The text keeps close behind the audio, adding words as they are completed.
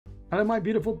Hello my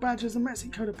beautiful badgers, and Messy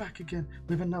Coda back again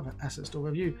with another asset store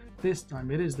review. This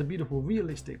time it is the beautiful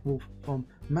realistic wolf from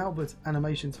Malbers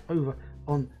Animations over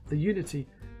on the Unity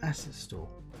asset store.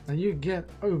 Now you get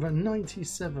over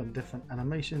 97 different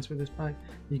animations with this pack.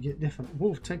 You get different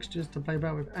wolf textures to play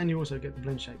about with, and you also get the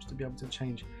blend shapes to be able to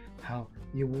change how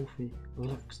your wolfie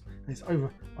looks. And it's over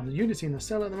on the Unity in the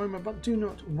sale at the moment, but do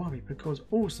not worry, because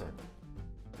also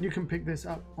you can pick this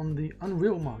up on the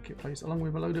Unreal Marketplace along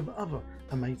with a load of other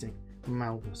amazing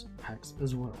Malbers packs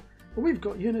as well. But we've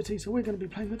got Unity, so we're going to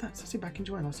be playing with that. So sit back and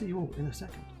join. I'll see you all in a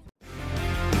second.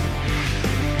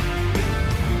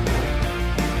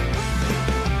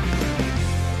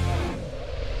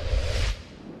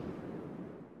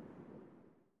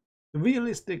 The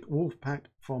realistic wolf pack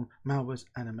from Malbers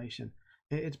Animation.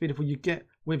 It's beautiful. You get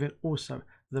with it also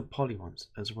the poly ones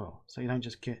as well, so you don't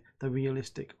just get the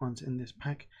realistic ones in this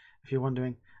pack if you're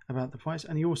wondering about the price.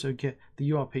 And you also get the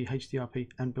URP, HDRP,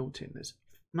 and built in there's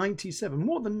 97,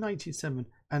 more than 97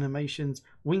 animations.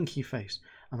 Winky face,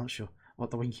 I'm not sure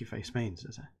what the winky face means,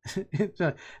 is it? It's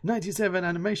 97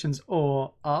 animations,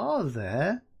 or are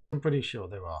there? I'm pretty sure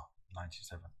there are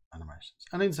 97 animations.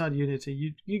 And inside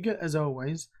Unity you get, as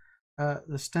always,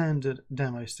 the standard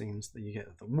demo scenes that you get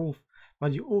of the wolf,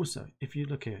 but you also, if you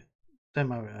look at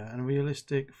demo and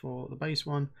realistic for the base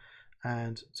one,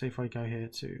 and so if I go here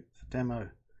to the demo,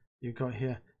 you've got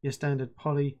here your standard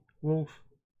poly wolf.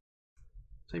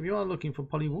 So if you are looking for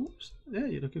poly wolves, there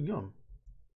you look at them,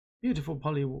 beautiful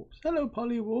poly wolves. Hello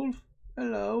poly wolf,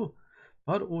 hello.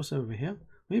 But also over here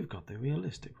we've got the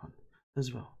realistic one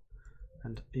as well,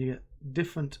 and you get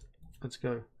different, let's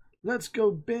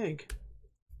go big.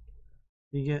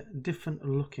 You get different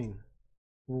looking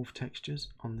wolf textures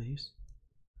on these.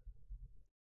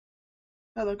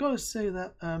 Now I've got to say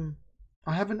that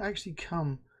I haven't actually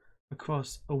come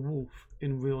across a wolf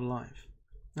in real life.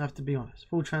 I have to be honest,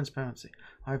 full transparency.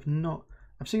 I've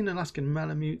seen Alaskan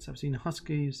Malamutes, I've seen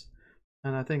Huskies,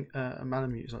 and I think a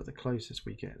Malamute is like the closest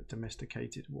we get a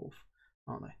domesticated wolf,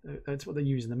 aren't they? That's what they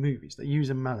use in the movies. They use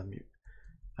a Malamute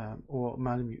or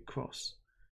Malamute cross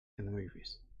in the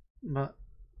movies. But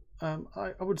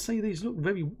I would say these look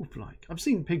very wolf-like. I've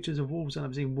seen pictures of wolves and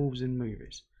I've seen wolves in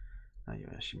movies. Now you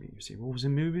actually mean you've seen wolves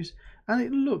in movies, and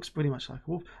it looks pretty much like a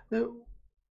wolf.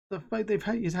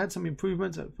 He's had some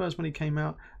improvements. At first, when he came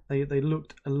out, they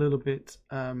looked a little bit,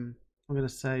 I'm going to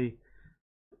say,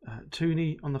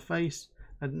 toony on the face,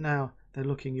 and now they're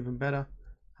looking even better.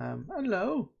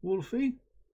 Hello, Wolfie.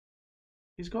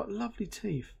 He's got lovely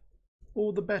teeth.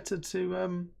 All the better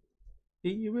to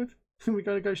eat you with. We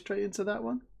got to go straight into that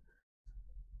one.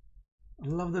 I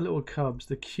love the little cubs,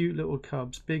 the cute little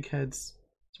cubs, big heads,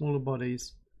 smaller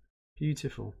bodies,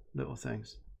 beautiful little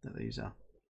things that these are.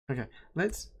 Okay,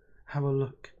 let's have a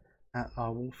look at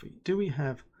our Wolfie. Do we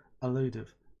have a load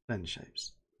of blend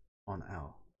shapes on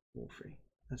our Wolfie?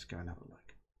 Let's go and have a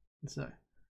look. So,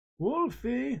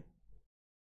 Wolfie,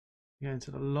 go into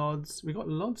the LODs. We got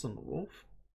LODs on the wolf,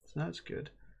 so that's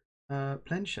good.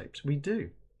 Blend shapes, we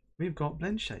do. We've got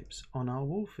blend shapes on our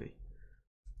Wolfie.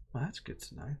 Well, that's good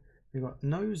to know. We've got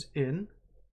nose in.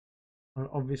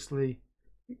 Obviously,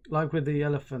 like with the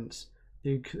elephants,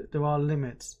 there are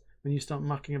limits when you start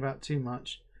mucking about too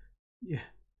much. Yeah,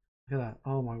 look at that.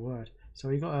 Oh my word. So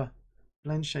we got a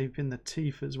blend shape in the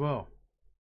teeth as well.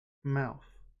 Mouth.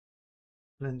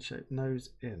 Blend shape,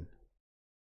 nose in.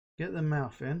 Get the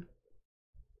mouth in.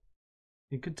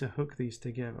 You're good to hook these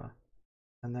together.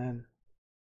 And then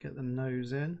get the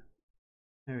nose in.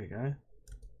 There we go.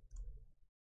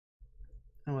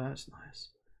 Oh, well, that's nice.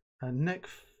 Neck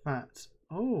fat.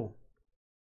 Oh,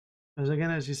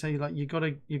 as you say, like you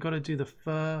gotta do the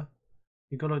fur.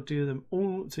 You gotta do them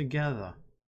all together.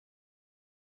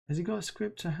 Has he got a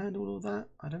script to handle all that?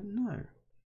 I don't know.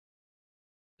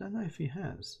 Don't know if he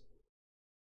has.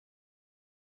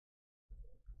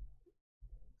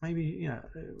 Maybe, you know,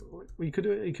 he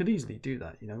could easily do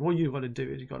that. You know, what you've got to do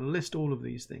is you've got to list all of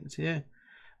these things here.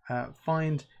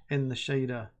 Find in the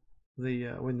shader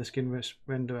in the skin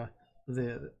renderer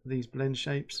these blend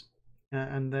shapes,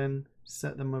 and then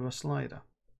set them with a slider.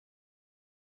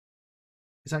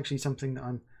 It's actually something that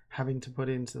I'm having to put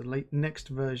into the next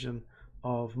version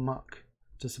of Muck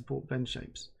to support blend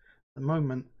shapes. At the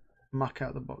moment, Muck out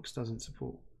of the box doesn't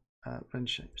support blend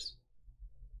shapes,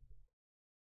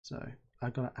 so I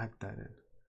gotta add that in.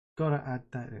 Gotta add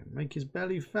that in. Make his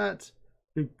belly fat.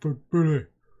 Big fat belly.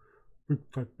 Big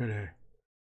fat belly.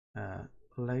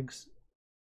 Legs.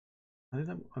 I didn't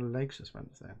know my legs just went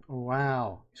there. Oh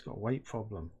wow, he's got a weight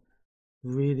problem.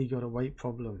 Really got a weight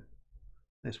problem.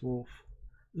 This wolf.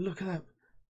 Look at that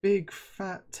big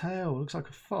fat tail. Looks like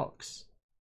a fox.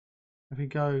 If we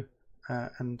go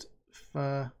and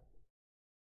fur.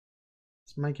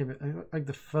 Let's make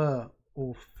the fur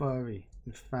all furry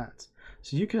and fat.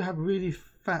 So you could have really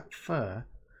fat fur,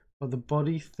 but the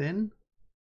body thin.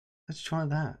 Let's try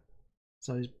that.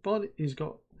 So his body, he's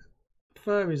got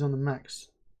fur is on the max,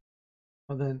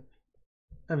 but then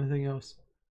everything else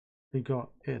we got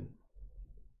in.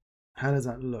 How does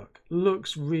that look?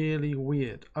 Looks really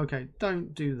weird. Okay,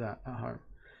 don't do that at home.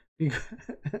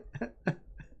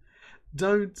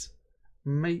 Don't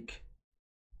make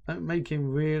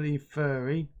him really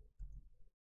furry,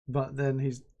 but then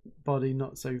his body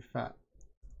not so fat.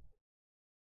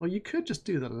 Well, you could just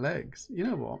do the legs. You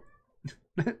know what?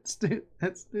 let's do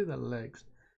the legs.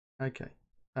 Okay,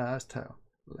 that's tail,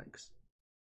 legs.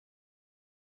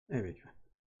 There we go.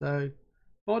 So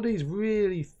body's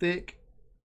really thick,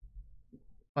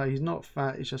 but he's not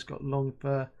fat. He's just got long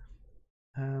fur.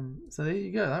 So there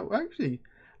you go. Actually,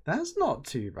 that's not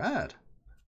too bad.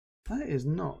 That is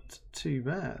not too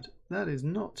bad. That is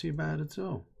not too bad at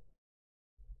all.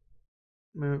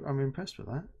 I'm impressed with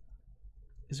that.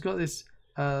 It's got this,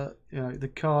 you know,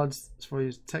 the cards for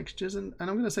his textures, and I'm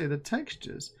going to say the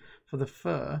textures for the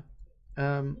fur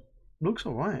looks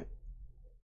all right.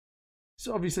 It's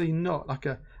obviously not like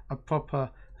a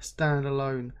proper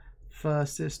standalone fur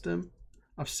system.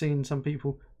 I've seen some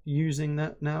people using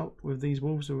that now with these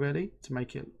wolves already to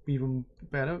make it even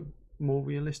better, more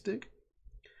realistic.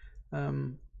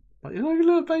 But you know,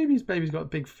 little babies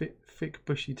got big, thick,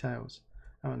 bushy tails,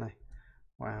 haven't they?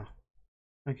 Wow.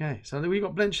 Okay, so we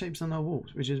got blend shapes on our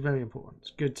wolves, which is very important.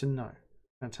 It's good to know.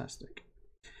 Fantastic.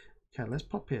 Okay, let's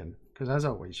pop in, because as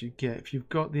always, you get, if you've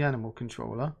got the animal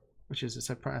controller, which is a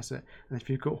separate asset, and if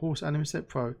you've got Horse Animal Set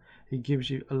Pro, he gives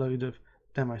you a load of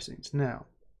demo scenes. Now,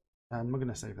 I'm not going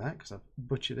to save that because I've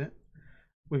butchered it.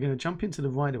 We're going to jump into the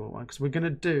Riderable one because we're going to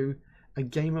do a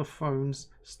Game of Thrones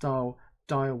style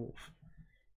Direwolf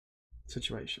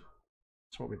situation.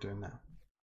 That's what we're doing now.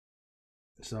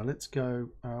 So let's go.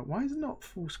 Why is it not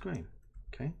full screen?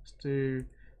 Okay, let's do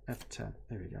F10.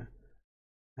 There we go.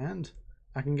 And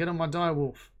I can get on my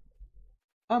Direwolf.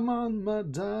 I'm on my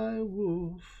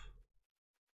Direwolf.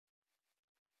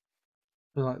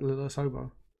 Like little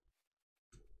hobo.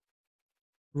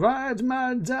 Ride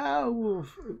my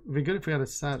Direwolf. It'd be good if we had a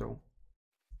saddle.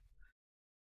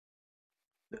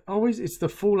 Always, it's the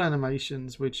full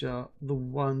animations which are the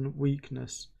one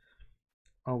weakness.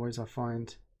 Always, I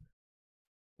find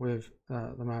with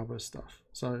the Malbers stuff.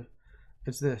 So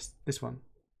it's this one.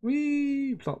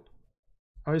 Wee plop.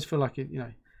 I always feel like it. You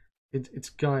know, it's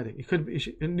guiding.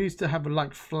 It needs to have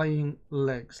like flaying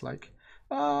legs, like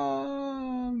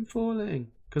I'm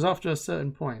falling. Because after a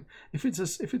certain point, if it's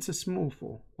a small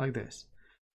fall like this,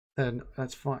 then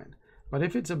that's fine. But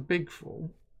if it's a big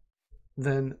fall,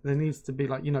 then there needs to be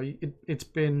like, you know, it's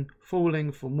been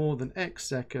falling for more than X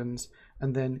seconds,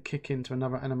 and then kick into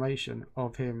another animation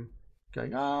of him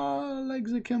going,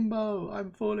 legs akimbo,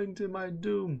 I'm falling to my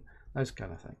doom. Those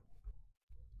kind of thing.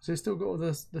 So it's still got all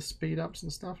the speed ups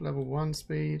and stuff, level 1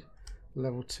 speed,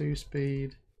 level 2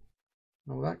 speed,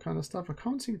 and all that kind of stuff. I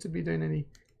can't seem to be doing any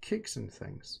kicks and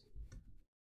things.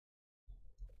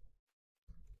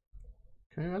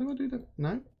 Okay, how do I do that?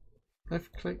 No.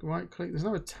 Left click, right click. There's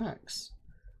no attacks.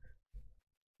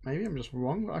 Maybe I'm just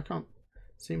wrong, but I can't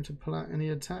seem to pull out any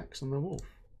attacks on the wolf.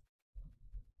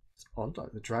 It's odd,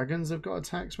 like the dragons have got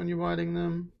attacks when you're riding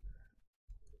them.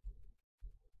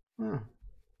 Oh.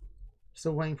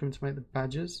 Still waiting for him to make the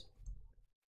badges.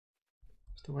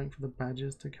 Still waiting for the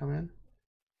badges to come in.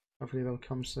 Hopefully they'll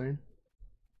come soon.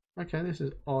 Okay, this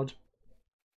is odd.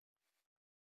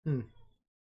 No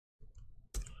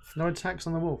attacks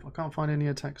on the wolf. I can't find any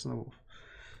attacks on the wolf.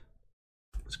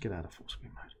 Let's get out of full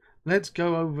screen mode. Let's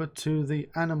go over to the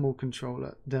animal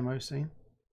controller demo scene.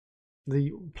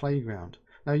 The playground.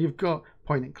 Now you've got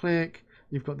point and click.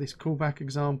 You've got these callback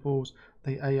examples.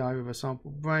 The AI with a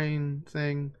sample brain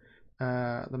thing.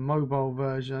 The mobile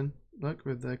version. Look,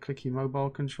 with the clicky mobile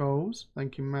controls.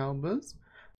 Thank you, Malbers.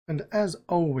 And as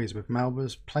always with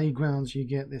Malbers playgrounds, you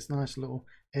get this nice little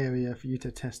area for you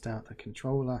to test out the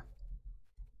controller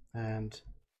and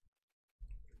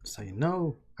say,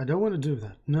 no, I don't want to do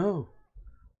that, no.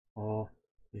 Or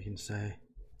you can say,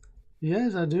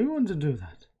 yes, I do want to do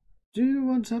that. Do you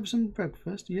want to have some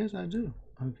breakfast? Yes, I do.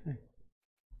 Okay.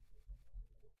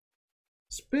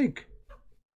 Speak.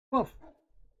 Off.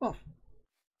 Off.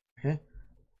 Okay.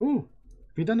 Ooh,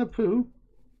 have you done a poo?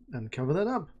 Then cover that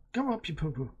up. Come up, you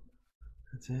poo-poo.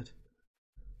 That's it.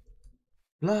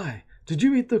 Lie. Did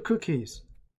you eat the cookies?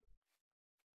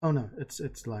 Oh no,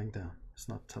 it's lying down. It's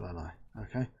not tell a lie.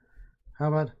 Okay. How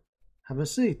about have a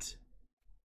seat?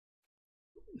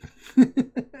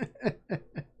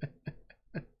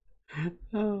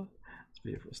 Oh, it's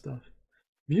beautiful stuff.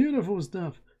 Beautiful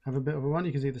stuff. Have a bit of a run.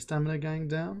 You can see the stamina going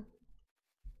down.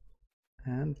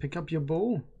 And pick up your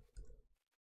ball.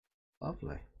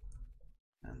 Lovely.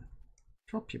 And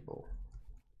drop your ball.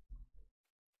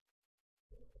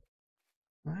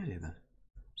 Righty then.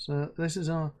 So this is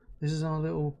our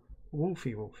little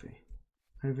Wolfie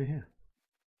over here.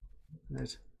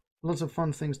 There's lots of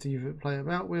fun things to play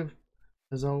about with,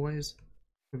 as always,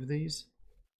 with these.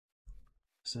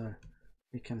 So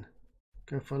we can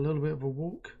go for a little bit of a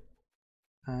walk.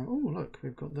 Oh look,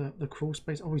 we've got the crawl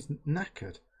space. Oh, he's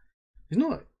knackered. He's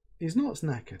not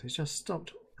knackered. He's just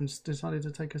stopped and decided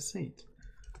to take a seat.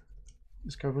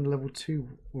 Let's go over to level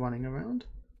 2 running around.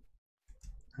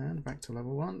 And back to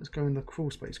level 1. Let's go in the crawl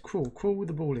space. Crawl with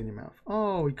the ball in your mouth.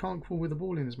 Oh, he can't crawl with the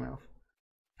ball in his mouth.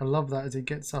 I love that as he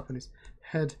gets up and his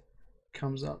head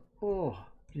comes up. Oh,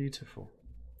 beautiful.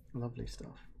 Lovely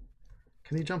stuff.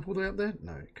 Can he jump all the way up there?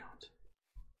 No, he can't.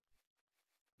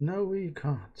 No, he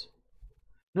can't.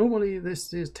 Normally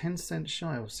this is 10 cents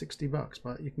shy of $60,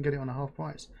 but you can get it on a half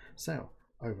price sale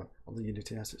over on the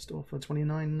Unity Asset Store for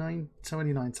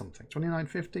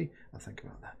 $29.50. I think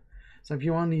about that. So if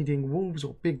you are needing wolves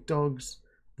or big dogs,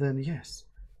 then yes.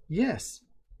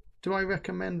 Do I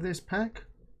recommend this pack?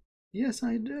 Yes,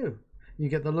 I do. You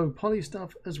get the low poly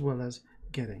stuff as well as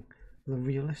getting the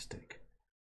realistic.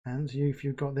 And if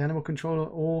you've got the animal controller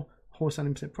or Horse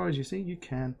Animal Set Pros, you see, you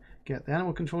can get the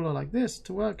animal controller like this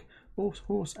to work, or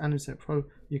Horse Animal Set Pro,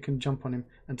 you can jump on him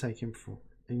and take him for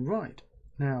a ride.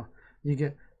 Now, you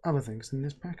get other things in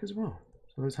this pack as well.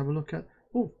 So let's have a look at,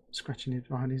 oh, scratching it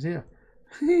behind his ear.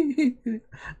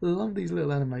 Love these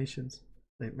little animations.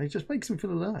 It just makes him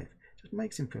feel alive. So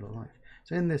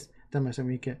in this demo, so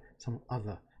we get some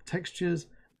other textures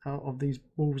of these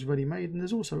wolves ready made, and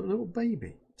there's also a little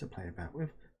baby to play about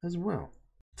with as well.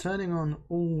 Turning on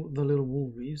all the little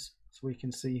wolvies, so we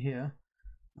can see here,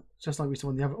 just like we saw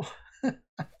on the other.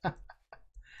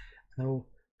 They're all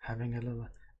having a little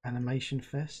animation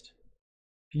fest.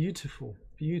 Beautiful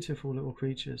little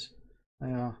creatures.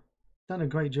 They are. Done a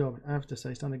great job, I have to say.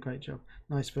 It's done a great job.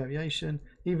 Nice variation.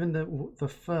 Even the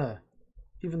fur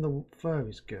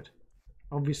is good.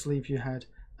 Obviously, if you had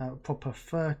a proper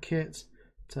fur kit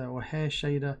or hair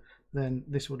shader, then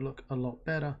this would look a lot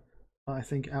better. But I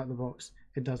think out of the box,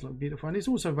 it does look beautiful, and it's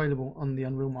also available on the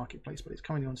Unreal Marketplace. But it's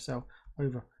currently on sale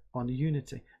over on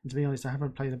Unity. And to be honest, I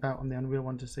haven't played about on the Unreal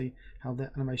one to see how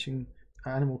the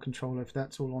animal controller, if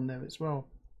that's all on there as well.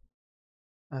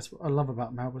 That's what I love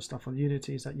about Malbers stuff on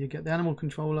Unity, is that you get the animal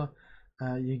controller,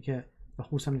 you get the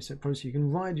Horse Animal Set Pro, so you can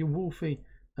ride your Wolfie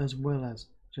as well as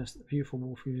just a beautiful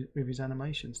Wolfie with his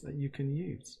animations that you can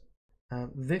use.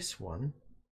 This one,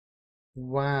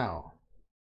 wow,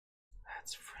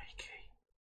 that's freaky.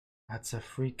 That's a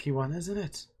freaky one, isn't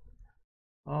it?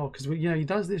 Oh, because he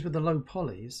does this with the low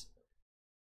polys,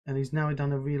 and he's now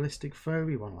done a realistic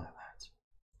furry one like that.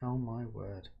 Oh my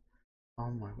word!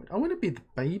 Oh my word! I want to be the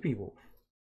baby wolf.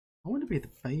 I want to be the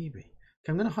baby. Okay,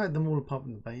 I'm going to hide them all apart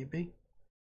from the baby.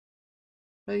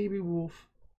 Baby wolf.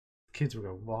 Kids will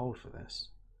go wild for this.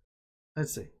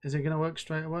 Let's see. Is it going to work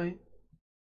straight away?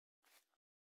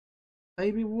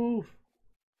 Baby wolf.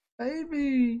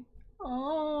 Baby.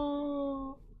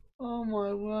 Oh. Oh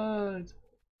my word.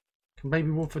 Can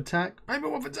baby wolf attack? Baby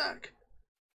wolf attack.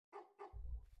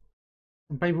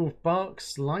 And baby wolf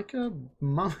barks like a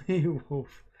mummy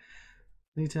wolf.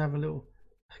 Need to have a little.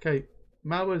 Okay.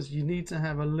 Malbers, you need to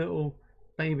have a little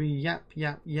baby yap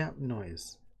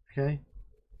noise. Okay,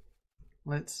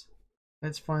 let's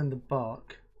find the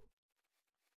bark,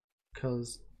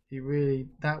 because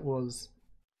that was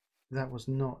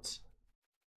not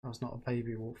a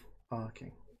baby wolf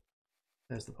barking.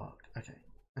 There's the bark. Okay,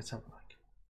 let's have a look.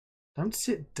 Don't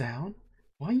sit down.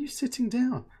 Why are you sitting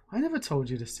down? I never told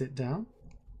you to sit down.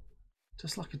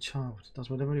 Just like a child, does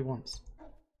whatever he wants.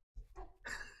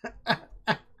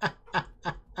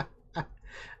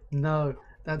 No,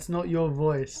 that's not your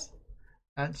voice.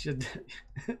 That's your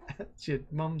that's your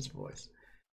mum's voice.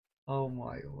 Oh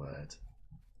my word.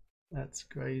 That's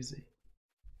crazy.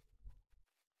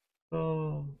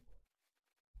 Oh.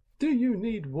 Do you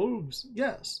need wolves?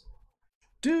 Yes.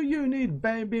 Do you need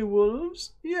baby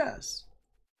wolves? Yes.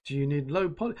 Do you need low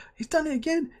poly? He's done it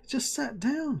again. He just sat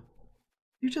down.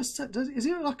 You just sat down. Is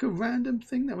it like a random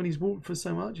thing that when he's walked for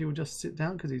so much he will just sit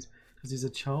down because he's a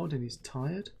child and he's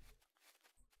tired?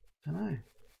 I don't know.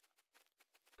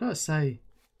 Gotta say,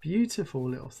 beautiful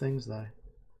little things though.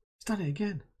 He's done it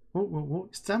again.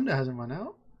 What? Stamina hasn't run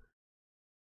out.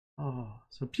 Oh,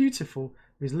 so beautiful.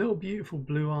 With his little beautiful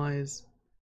blue eyes.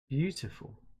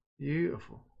 Beautiful.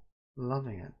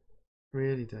 Loving it.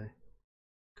 Really do.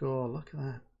 God, look at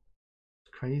that.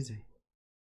 Crazy.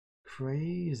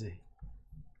 Crazy.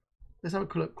 Let's have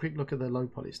a quick look at the low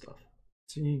poly stuff.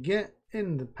 So you get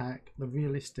in the pack the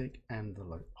realistic and the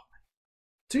low poly.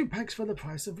 2 packs for the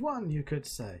price of 1, you could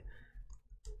say.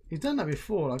 He's done that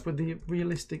before, like with the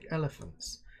realistic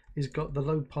elephants. He's got the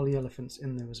low poly elephants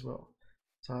in there as well.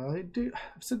 So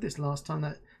I've said this last time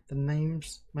that the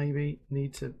names maybe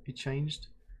need to be changed.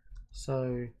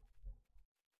 So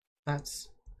that's,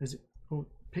 is it, oh,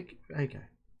 pick, there you go.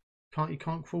 You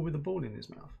can't crawl with a ball in his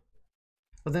mouth.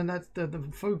 But then that's the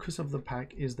focus of the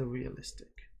pack is the realistic.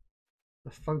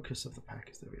 The focus of the pack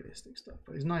is the realistic stuff.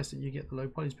 But it's nice that you get the low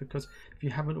polys, because if you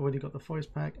haven't already got the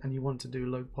forest pack and you want to do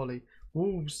low poly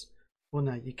wolves, well,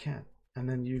 now you can. And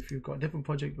then if you've got a different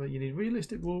project where you need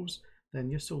realistic wolves, then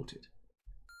you're sorted.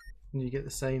 And you get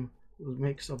the same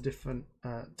mix of different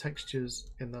textures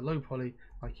in the low poly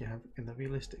like you have in the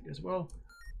realistic as well.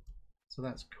 So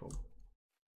that's cool.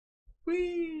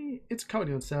 Whee! It's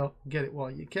currently on sale. Get it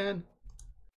while you can.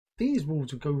 These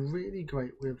wolves would go really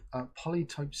great with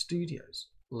Polytope Studios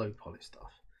low poly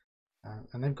stuff,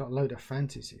 and they've got a load of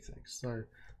fantasy things. So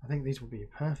I think these will be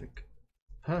a perfect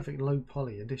low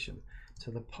poly addition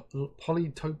to the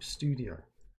Polytope Studio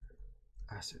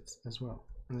assets as well.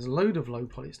 And there's a load of low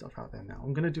poly stuff out there now.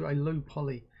 I'm going to do a low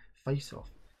poly face off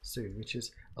soon, which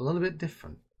is a little bit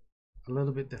different.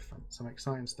 Some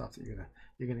exciting stuff that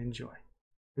you're gonna enjoy.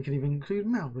 We can even include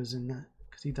Malbers in that,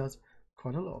 because he does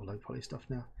quite a lot of low poly stuff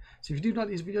now. So if you do like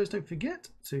these videos, don't forget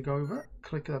to go over,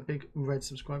 click that big red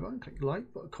subscribe button, click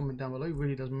like, put a comment down below. It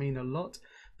really does mean a lot.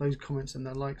 Those comments and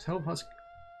the likes help us.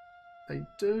 They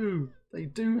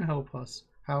do help us,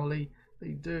 Howley. They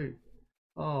do.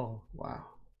 Oh wow.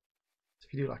 So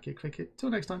if you do like it, click it. Till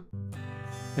next time.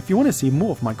 If you want to see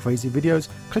more of my crazy videos,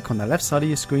 click on the left side of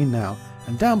your screen now,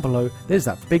 and down below there's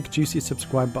that big juicy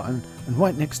subscribe button, and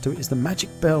right next to it is the magic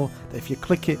bell that if you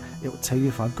click it, it will tell you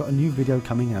if I've got a new video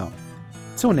coming out.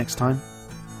 Till next time.